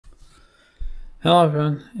Hello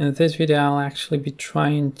everyone, in this video I'll actually be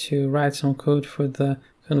trying to write some code for the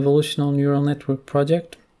convolutional neural network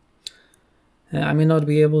project. I may not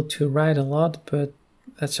be able to write a lot, but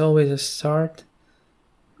that's always a start,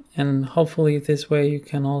 and hopefully this way you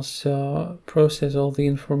can also process all the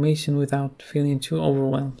information without feeling too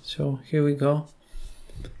overwhelmed. So here we go.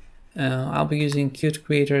 I'll be using Qt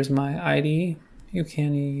Creator as my IDE. You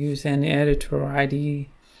can use any editor or IDE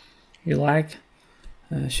you like.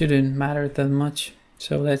 Shouldn't matter that much.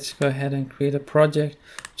 So let's go ahead and create a project,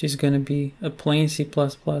 which is going to be a plain C++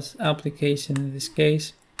 application in this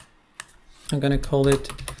case. I'm going to call it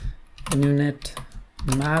ConvNet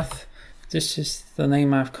Math. This is the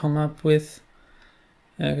name I've come up with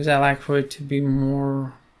because I like for it to be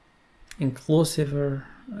more inclusive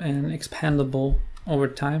and expandable over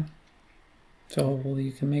time. So hopefully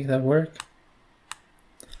you can make that work.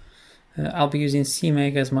 I'll be using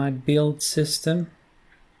CMake as my build system.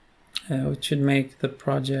 Which should make the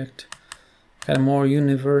project kind of more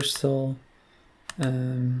universal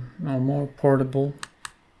or more portable,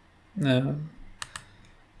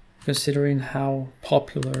 considering how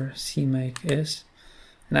popular CMake is.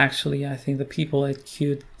 And actually, I think the people at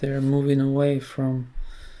Qt, they're moving away from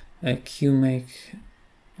QMake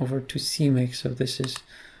over to CMake, so this is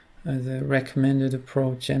the recommended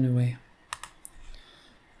approach anyway.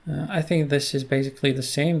 I think this is basically the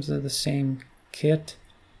same kit.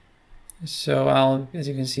 So as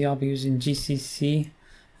you can see, I'll be using GCC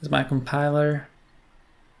as my compiler.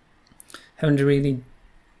 Haven't really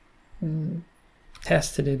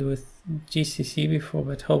tested it with GCC before,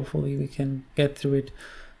 but hopefully we can get through it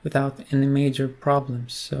without any major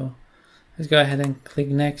problems. So let's go ahead and click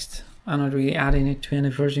next. I'm not really adding it to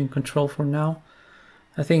any version control for now.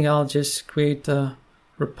 I think I'll just create a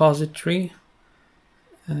repository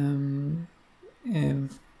and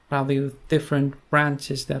probably with different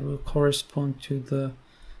branches that will correspond to the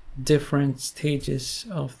different stages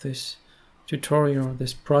of this tutorial or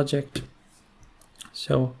this project,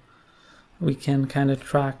 so we can kind of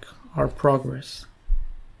track our progress.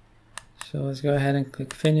 So let's go ahead and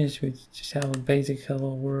click finish. We just have a basic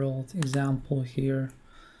hello world example here.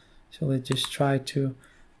 So let's just try to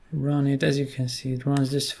run it. As you can see, it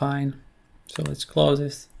runs just fine. So let's close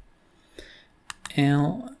this.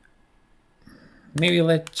 And maybe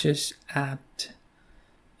let's just add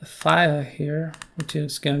a file here, which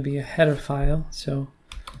is going to be a header file. So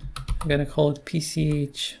I'm going to call it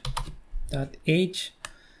pch.h,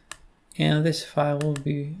 and this file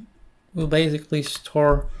will basically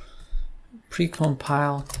store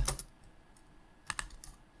precompiled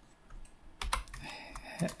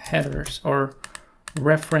headers or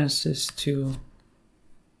references to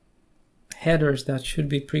headers that should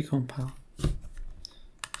be precompiled.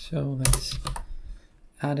 So let's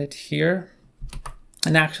add it here,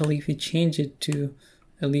 and actually if you change it to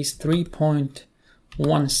at least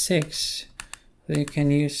 3.16, then you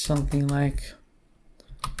can use something like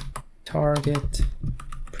target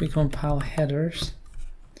precompile headers.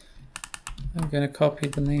 I'm going to copy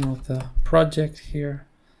the name of the project here,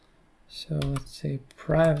 so let's say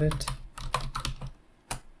private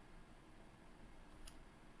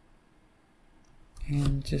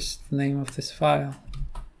and just the name of this file.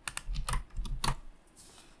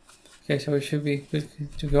 Okay, so we should be good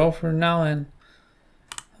to go for now, and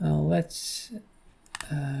let's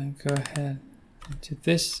go ahead into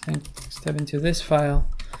this and step into this file.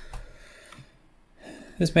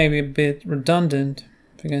 This may be a bit redundant.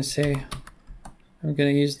 We're going to say I'm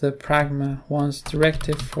going to use the pragma once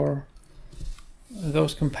directive for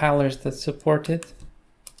those compilers that support it.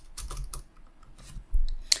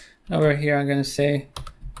 Over here I'm going to say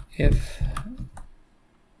if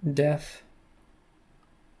def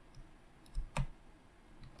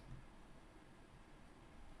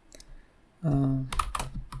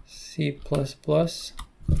C++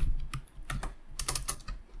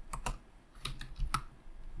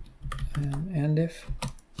 and if.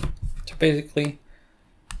 So basically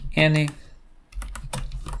any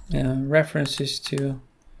references to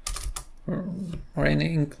or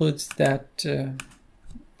any includes that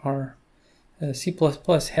are C++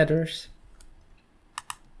 headers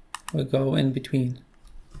will go in between.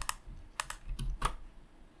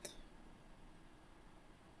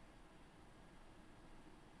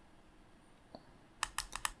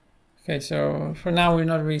 Okay, so for now we're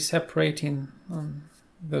not really separating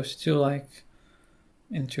those two like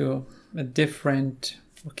into a different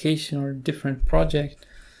location or a different project.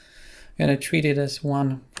 I'm going to treat it as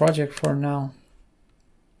one project for now.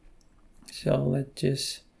 So let's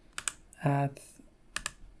just add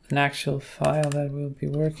an actual file that we'll be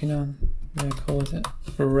working on. I'm going to call it an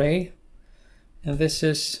array, and this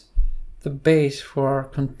is the base for our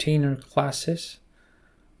container classes,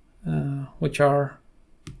 which are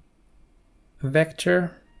a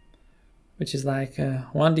vector, which is like a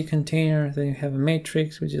 1D container, then you have a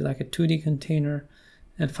matrix, which is like a 2D container,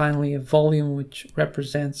 and finally a volume, which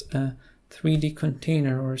represents a 3D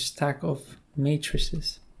container or a stack of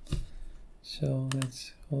matrices. So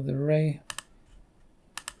let's call the array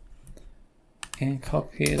and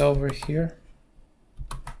copy it over here.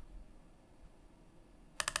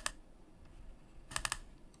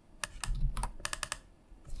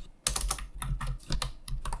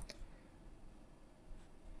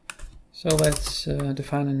 So let's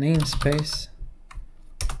define a namespace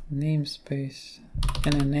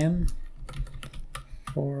NNM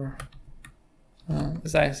for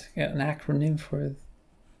this is an acronym for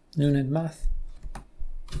NuNet Math.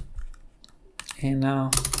 And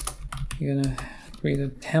now you're gonna create a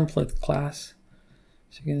template class.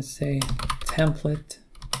 So you're gonna say template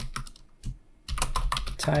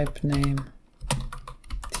type name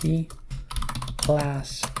t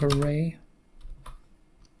class array.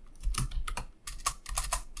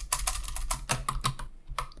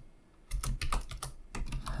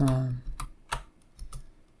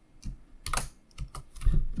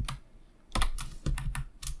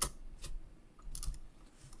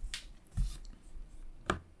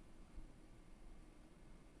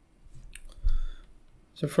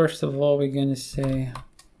 So first of all, we're going to say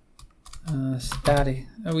static.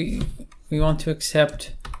 We want to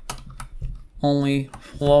accept only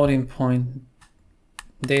floating point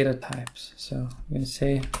data types. So we're going to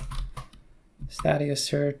say static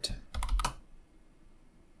assert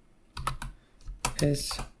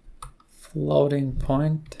is floating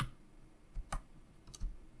point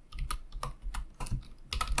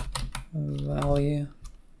value.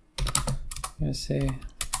 I'm going to say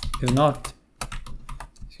if not,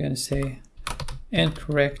 it's going to say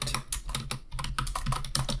incorrect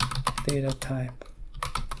data type.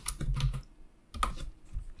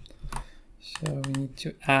 So we need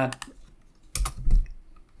to add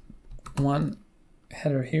one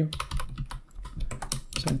header here.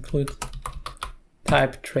 So include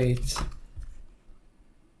type traits.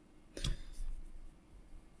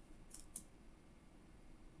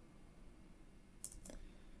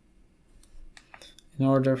 In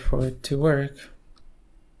order for it to work,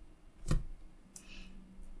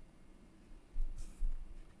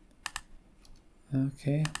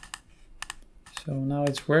 okay, so now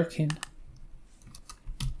it's working.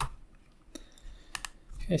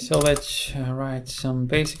 Okay, so let's write some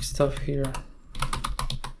basic stuff here.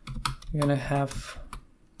 We're gonna have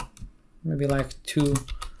maybe like 2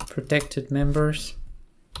 protected members.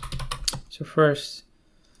 So first,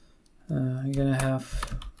 you're gonna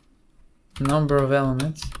have number of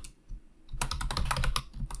elements.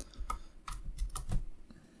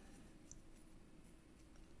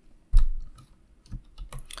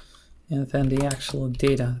 And then the actual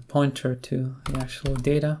data, pointer to the actual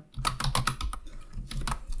data.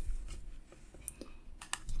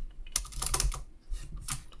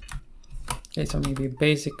 Okay, so maybe a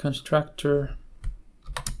basic constructor.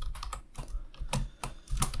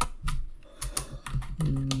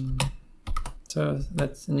 So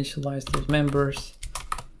let's initialize those members.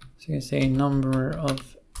 So you can say number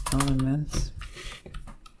of elements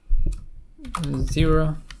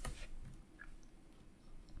 0.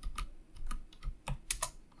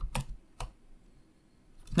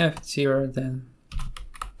 If it's 0, then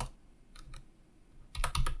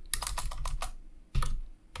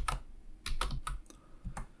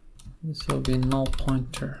this will be null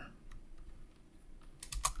pointer.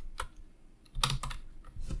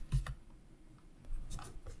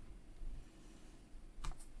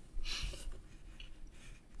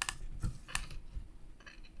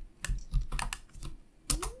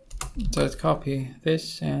 So let's copy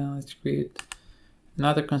this and let's create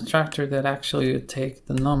another constructor that actually would take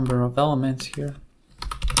the number of elements here.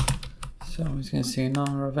 So I'm just going to say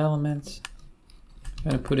number of elements.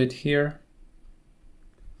 I'm going to put it here.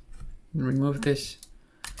 And remove this.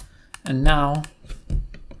 And now,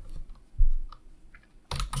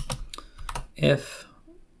 if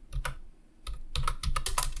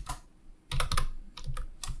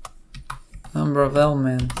number of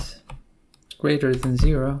elements is greater than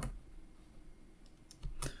 0,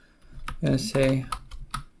 I'm going to say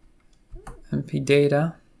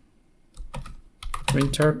npData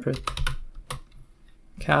reinterpret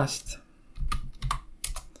cast.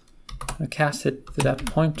 I cast it to that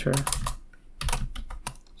pointer.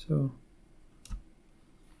 So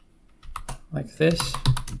like this.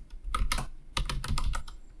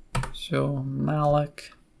 So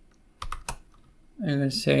malloc. I'm going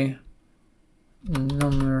to say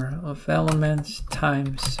number of elements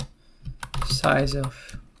times size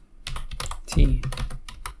of t.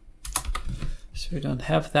 So we don't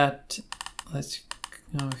have that. Let's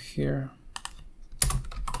go here.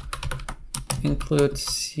 Include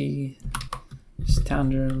C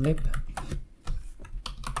standard lib.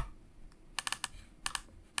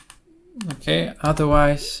 Okay,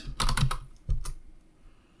 otherwise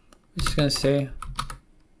we're just gonna say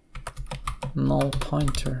null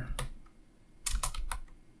pointer.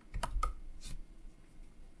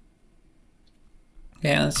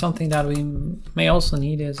 Yeah, and something that we may also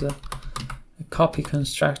need is a copy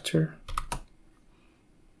constructor.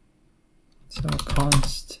 So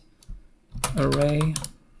const array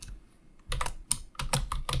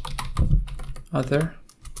other.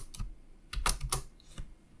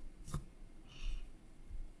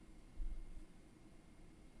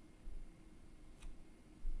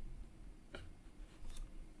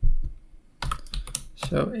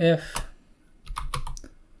 So if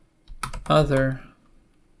other,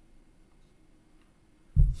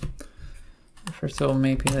 first of all,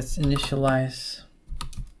 maybe let's initialize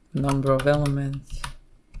the number of elements.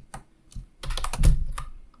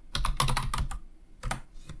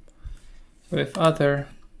 So if other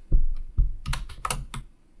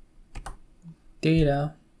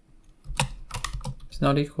data is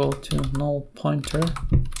not equal to null pointer,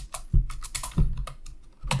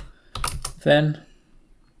 then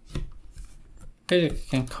basically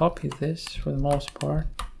can copy this for the most part,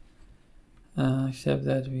 except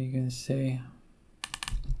that we're going to say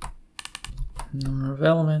number of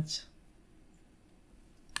elements.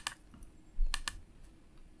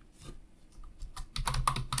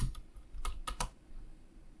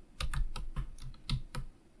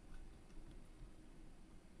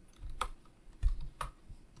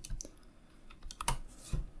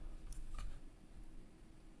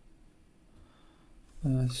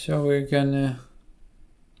 So we're gonna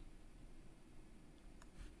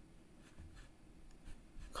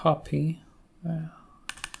copy.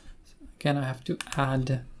 Again, I have to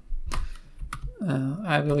add.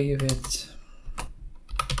 I believe it's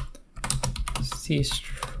C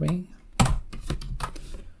string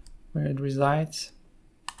where it resides.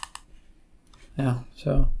 Yeah.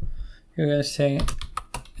 So you're gonna say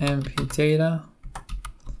mp data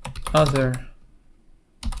other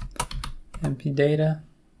mp data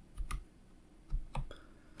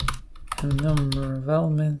and number of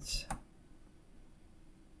elements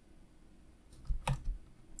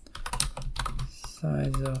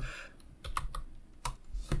size of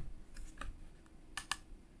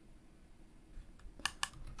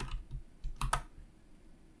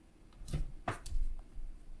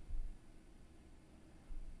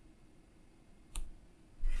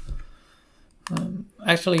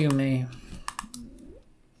actually you may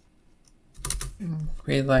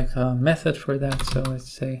create like a method for that. So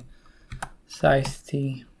let's say size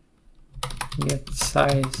t get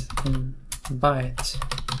size in bytes.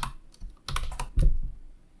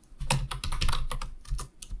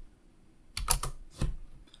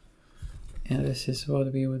 And this is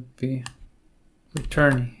what we would be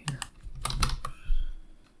returning here.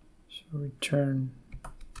 So return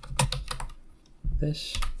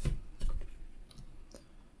this.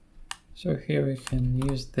 So here we can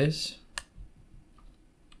use this.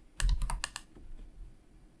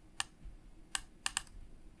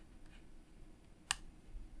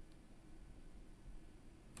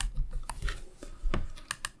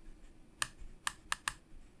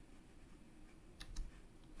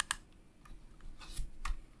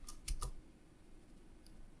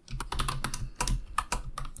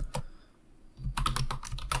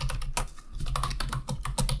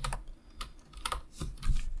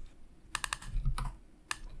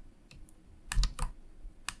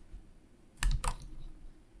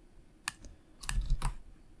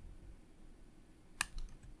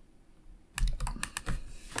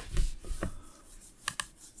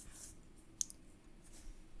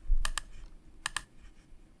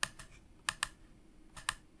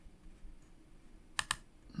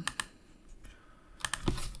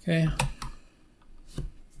 Okay.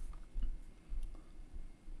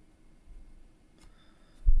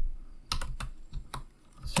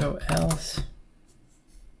 So else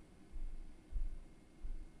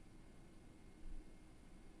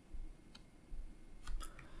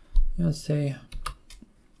let's say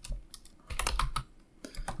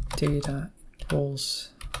data equals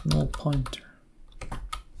null pointer.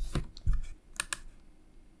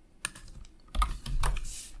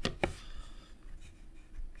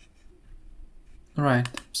 Right,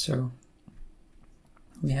 so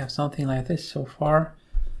we have something like this so far.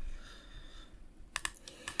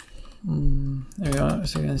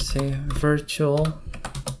 So you're going to say virtual.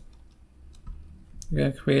 We're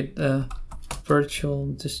going to create a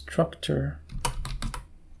virtual destructor.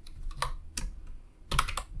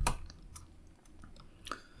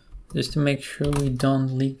 Just to make sure we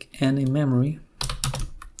don't leak any memory.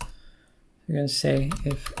 You're going to say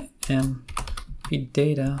if MP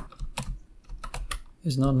data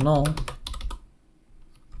is not null,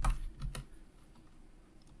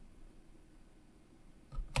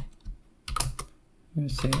 I'm going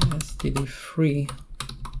to say std free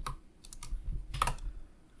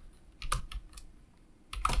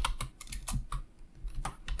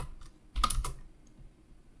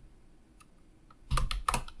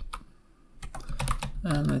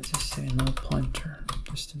and let's just say no pointer,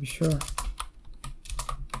 just to be sure.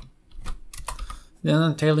 Then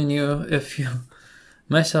I'm telling you, if you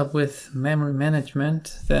mess up with memory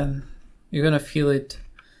management, then you're gonna feel it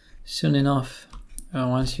soon enough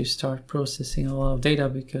once you start processing a lot of data,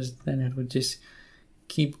 because then it would just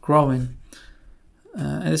keep growing.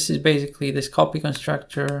 And this is basically, this copy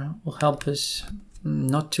constructor will help us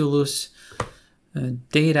not to lose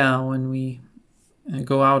data when we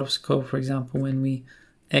go out of scope, for example, when we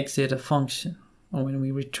exit a function or when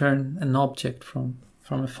we return an object from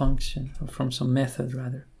a function, or from some method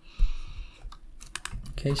rather.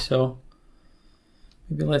 Okay, so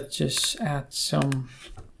maybe let's just add some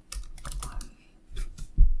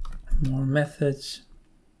more methods.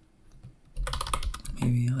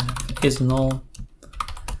 Maybe is null.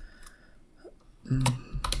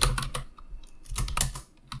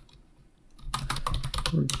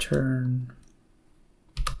 Return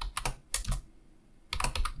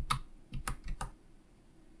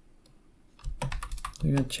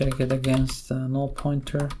we're going to check it against the null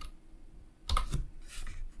pointer.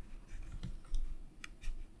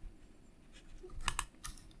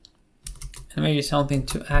 And maybe something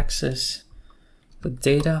to access the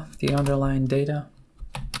data, the underlying data.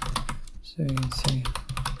 So you can say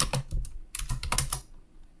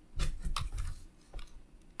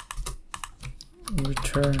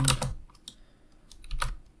return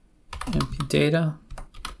MP data.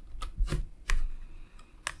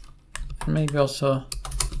 And maybe also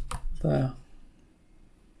the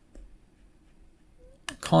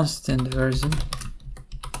constant version.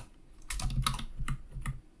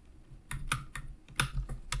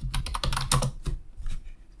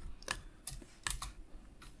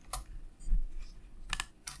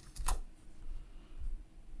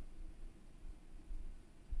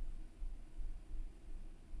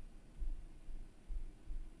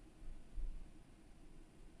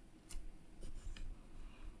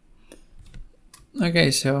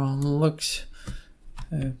 Okay, so looks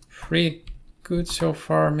pretty good so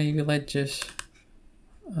far. Maybe let's just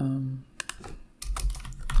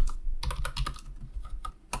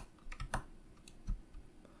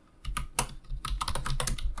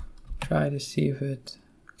try to see if it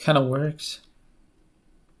kind of works.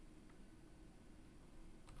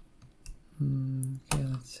 Okay,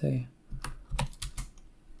 let's see.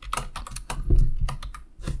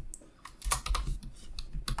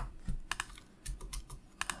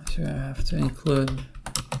 So I have to include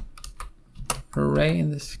array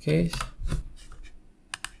in this case.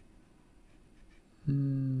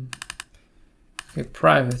 Okay,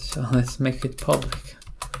 private, so let's make it public.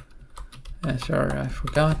 Sorry, I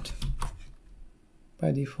forgot.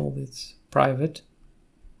 By default it's private.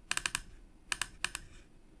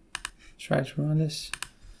 Try to run this.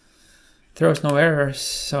 Throws no errors,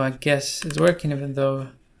 so I guess it's working, even though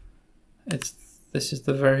this is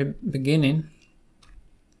the very beginning.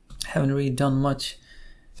 Haven't really done much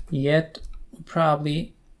yet.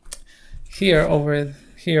 Probably over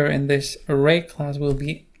here in this array class we'll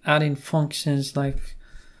be adding functions like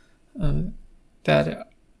that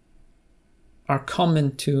are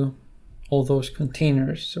common to all those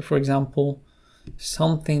containers. So for example,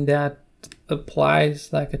 something that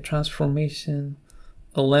applies like a transformation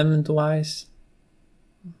element wise,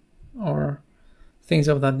 or things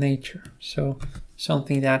of that nature. So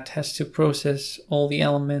something that has to process all the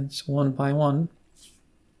elements one by one,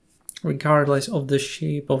 regardless of the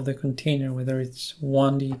shape of the container, whether it's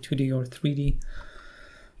 1D, 2D, or 3D.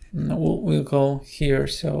 We'll go here.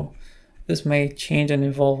 So this may change and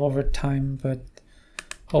evolve over time, but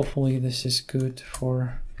hopefully this is good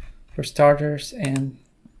for starters, and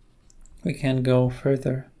we can go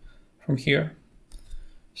further from here.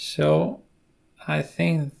 So I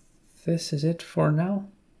think this is it for now.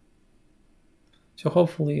 So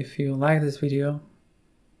hopefully if you like this video,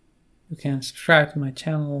 you can subscribe to my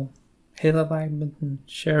channel, hit the like button,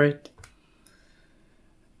 share it,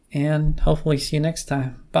 and hopefully see you next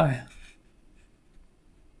time. Bye.